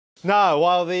Now,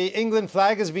 while the England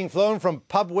flag is being flown from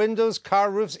pub windows,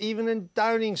 car roofs, even in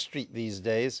Downing Street these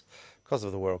days, because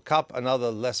of the World Cup,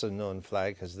 another lesser-known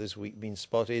flag has this week been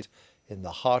spotted in the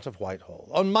heart of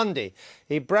Whitehall. On Monday,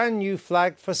 a brand new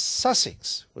flag for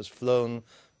Sussex was flown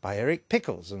by Eric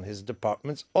Pickles on his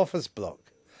department's office block.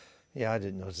 Yeah, I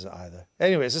didn't notice it either.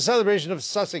 Anyway, it's a celebration of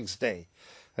Sussex Day,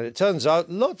 and it turns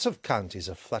out lots of counties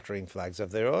are fluttering flags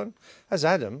of their own, as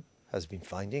Adam has been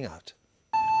finding out.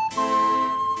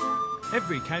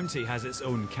 Every county has its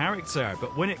own character,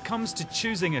 but when it comes to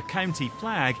choosing a county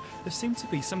flag, there seem to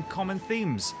be some common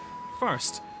themes.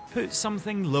 First, put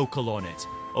something local on it.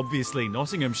 Obviously,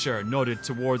 Nottinghamshire nodded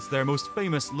towards their most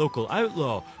famous local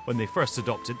outlaw when they first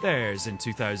adopted theirs in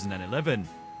 2011.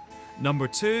 Number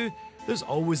two, there's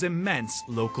always immense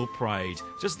local pride.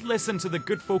 Just listen to the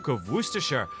good folk of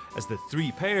Worcestershire as the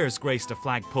three pairs graced a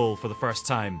flagpole for the first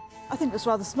time. I think it was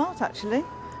rather smart, actually.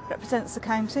 Represents the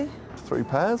county. Three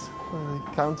pairs for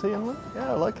the county inland.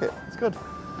 Yeah, I like it. It's good.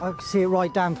 I can see it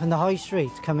right down from the high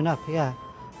street coming up, yeah.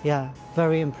 Yeah,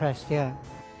 very impressed, yeah.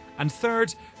 And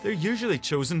third, they're usually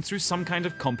chosen through some kind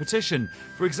of competition.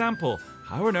 For example,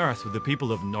 how on earth would the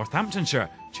people of Northamptonshire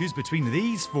choose between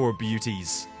these four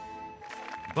beauties?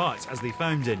 But, as they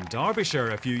found in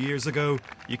Derbyshire a few years ago,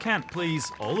 you can't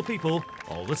please all the people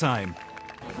all the time.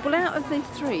 Well, out of the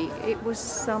three, it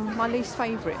was my least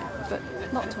favourite, but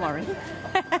not to worry.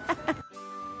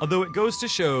 Although it goes to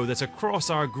show that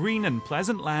across our green and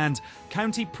pleasant land,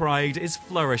 county pride is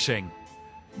flourishing,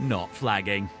 not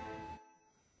flagging.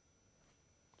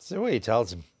 So the way he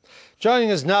tells him.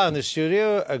 Joining us now in the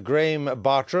studio, Graham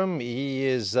Bartram. He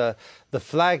is the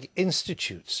Flag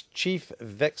Institute's chief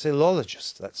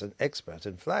vexillologist. That's an expert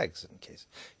in flags, in case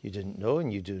you didn't know,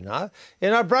 and you do now.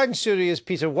 In our Brighton studio is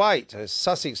Peter White, a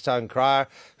Sussex town crier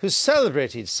who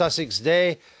celebrated Sussex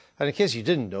Day. And in case you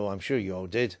didn't know, I'm sure you all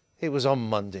did, it was on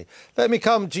Monday. Let me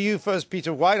come to you first,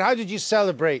 Peter White. How did you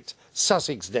celebrate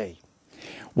Sussex Day?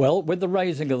 Well, with the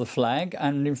raising of the flag,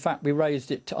 and in fact we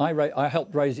raised it, I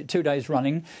helped raise it 2 days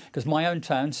running, because my own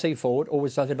town, Seaford,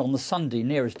 always does it on the Sunday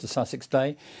nearest to Sussex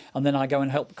Day, and then I go and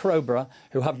help Crowborough,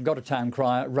 who haven't got a town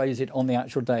crier, raise it on the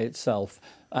actual day itself.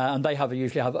 And they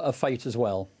usually have a fete as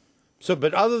well. So,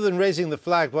 but other than raising the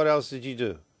flag, what else did you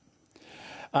do?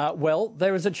 Well,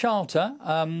 there is a charter.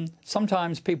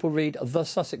 Sometimes people read the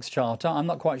Sussex Charter. I'm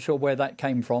not quite sure where that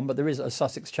came from, but there is a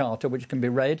Sussex Charter which can be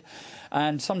read.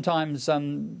 And sometimes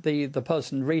the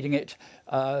person reading it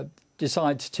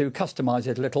decides to customise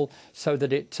it a little so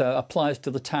that it applies to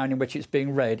the town in which it's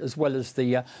being read, as well as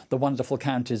the wonderful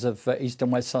counties of East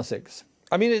and West Sussex.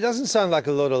 I mean, it doesn't sound like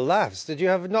a load of laughs. Did you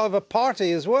not have a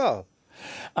party as well?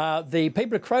 The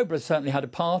people of Crowborough certainly had a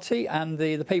party, and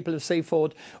the people of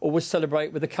Seaford always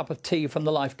celebrate with a cup of tea from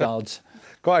the lifeguards.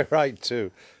 Quite right, too.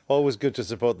 Always good to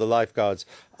support the lifeguards.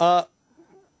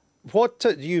 What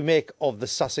do you make of the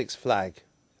Sussex flag?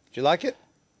 Do you like it?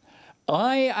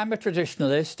 I am a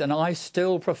traditionalist, and I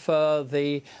still prefer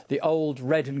the old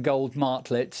red and gold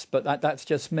martlets, but that's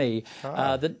just me.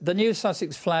 The new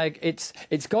Sussex flag,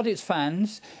 it's got its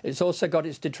fans, it's also got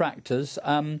its detractors.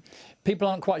 People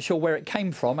aren't quite sure where it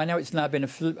came from. I know it's now been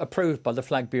approved by the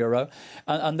Flag Bureau.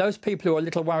 And those people who are a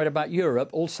little worried about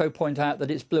Europe also point out that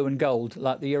it's blue and gold,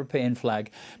 like the European flag.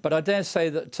 But I dare say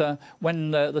that when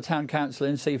the Town Council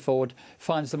in Seaford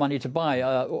finds the money to buy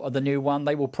the new one,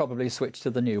 they will probably switch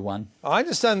to the new one. I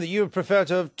understand that you would prefer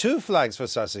to have two flags for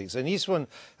Sussex, an east one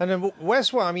and a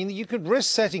west one. I mean, you could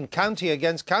risk setting county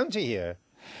against county here.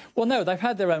 Well, no, they've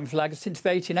had their own flag since the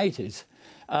 1880s.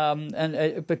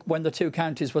 When the two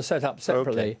counties were set up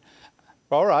separately. Okay.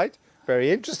 All right.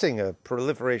 Very interesting, a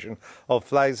proliferation of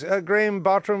flags. Graham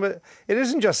Bartram, it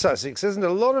isn't just Sussex, isn't it?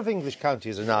 A lot of English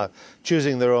counties are now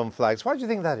choosing their own flags. Why do you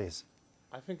think that is?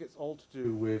 I think it's all to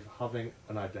do with having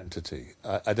an identity.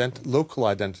 Local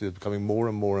identity is becoming more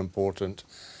and more important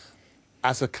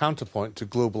as a counterpoint to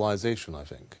globalisation, I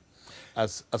think.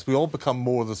 As we all become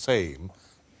more the same,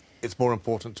 it's more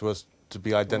important to us to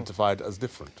be identified as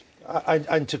different.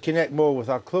 And to connect more with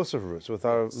our closer roots, with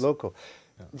our local.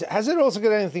 Yeah. Has it also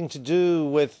got anything to do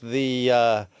with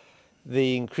the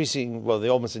increasing, well, the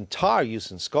almost entire use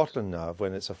in Scotland now of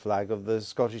when it's a flag of the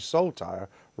Scottish saltire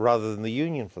rather than the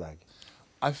Union flag?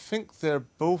 I think they're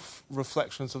both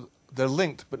reflections of, they're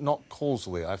linked but not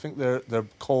causally. I think they're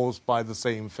caused by the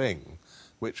same thing,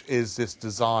 which is this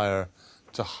desire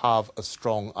to have a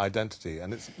strong identity.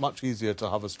 And it's much easier to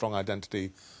have a strong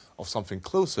identity of something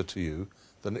closer to you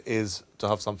than it is to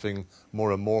have something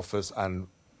more amorphous and,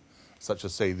 such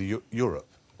as, say, Europe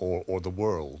or the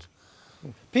world.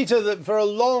 Peter, for a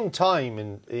long time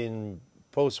in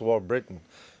post-war Britain,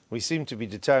 we seem to be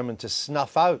determined to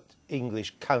snuff out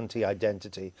English county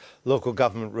identity. Local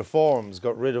government reforms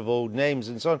got rid of old names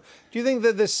and so on. Do you think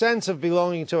that this sense of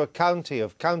belonging to a county,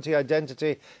 of county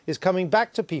identity, is coming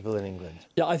back to people in England?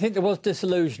 Yeah, I think there was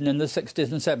disillusion in the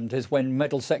 60s and 70s when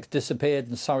Middlesex disappeared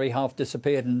and Surrey half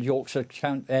disappeared and Yorkshire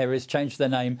areas changed their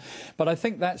name. But I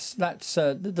think there's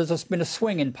been a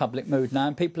swing in public mood now,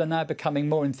 and people are now becoming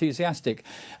more enthusiastic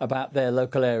about their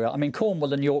local area. I mean,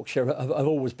 Cornwall and Yorkshire have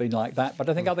always been like that, but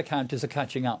I think other counties are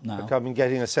catching up now.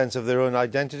 Getting a sense of their own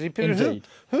identity. Peter,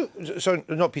 Indeed. Sorry,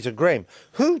 not Peter, Graham.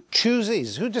 Who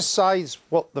chooses, who decides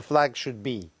what the flag should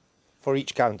be for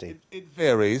each county? It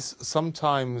varies.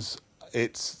 Sometimes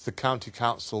it's the county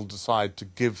council decide to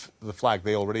give the flag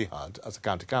they already had as a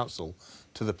county council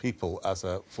to the people as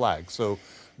a flag. So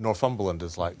Northumberland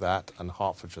is like that and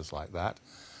Hertfordshire's like that.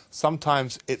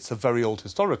 Sometimes it's a very old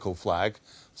historical flag.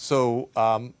 So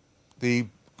the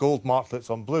gold martlets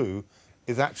on blue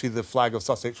is actually the flag of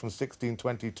Sussex from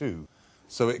 1622.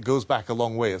 So it goes back a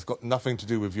long way. It's got nothing to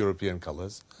do with European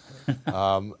colours.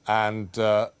 And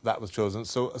that was chosen.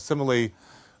 So similarly,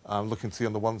 looking to see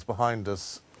on the ones behind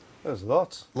us. There's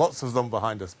lots. Lots of them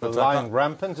behind us. But the lion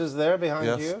rampant is there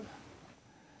behind you?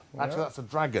 Actually, that's a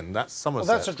dragon. That's Somerset.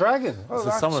 Oh, that's a dragon. Oh, It's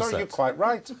a Somerset. sorry, you're quite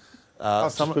right. I'll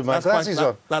just put my glasses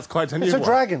on. That's quite a new one. It's a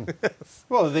dragon.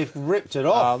 Well, they've ripped it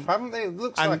off, haven't they? It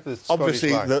looks like the Scottish obviously,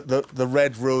 flag. the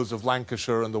red rose of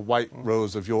Lancashire and the white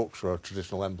rose of Yorkshire are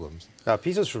traditional emblems. Now,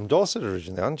 Peter's from Dorset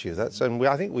originally, aren't you? And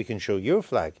I think we can show your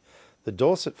flag, the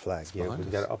Dorset flag. Here, we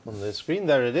can get it up on the screen.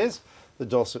 There it is, the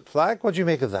Dorset flag. What do you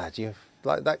make of that? You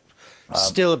like that?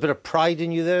 Still a bit of pride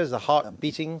in you there? Is the heart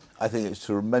beating? I think it's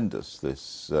tremendous.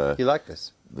 This you like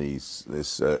this?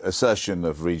 This assertion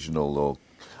of regional or.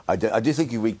 I do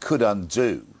think we could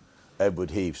undo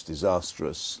Edward Heath's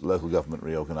disastrous local government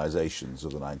reorganisations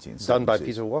of the 1970s. Done by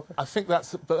Peter Walker? I think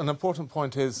but an important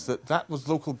point is that was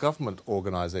local government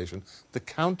organisation. The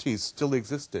counties still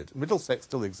existed. Middlesex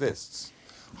still exists.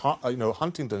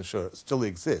 Huntingdonshire still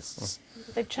exists.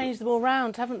 They've changed them all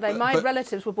round, haven't they? My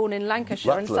relatives were born in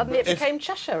Lancashire and suddenly it became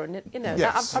Cheshire, and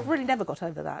Yes. I've really never got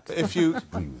over that. If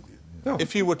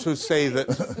you were to say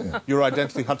that your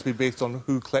identity had to be based on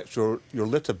who collects your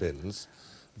litter bins,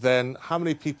 then how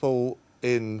many people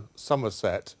in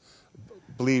Somerset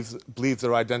believe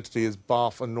their identity is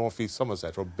Bath and North East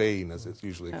Somerset, or Bain as it's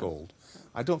usually called?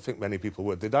 I don't think many people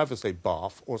would. They'd either say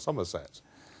Bath or Somerset.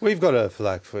 We've got a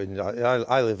flag for.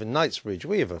 I live in Knightsbridge.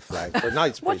 We have a flag for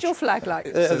Knightsbridge. What's your flag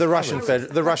like? The Russian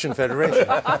Federation.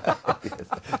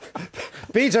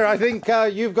 Peter, I think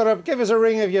you've got to give us a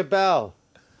ring of your bell.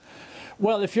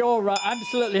 Well, if you're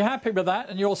absolutely happy with that,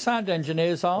 and your sound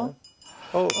engineers are...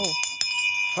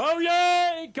 Oh,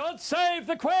 yay! God save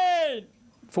the Queen!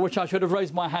 For which I should have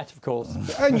raised my hat, of course.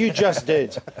 And you just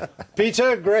did.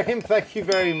 Peter, Graham, thank you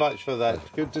very much for that.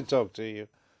 Good to talk to you.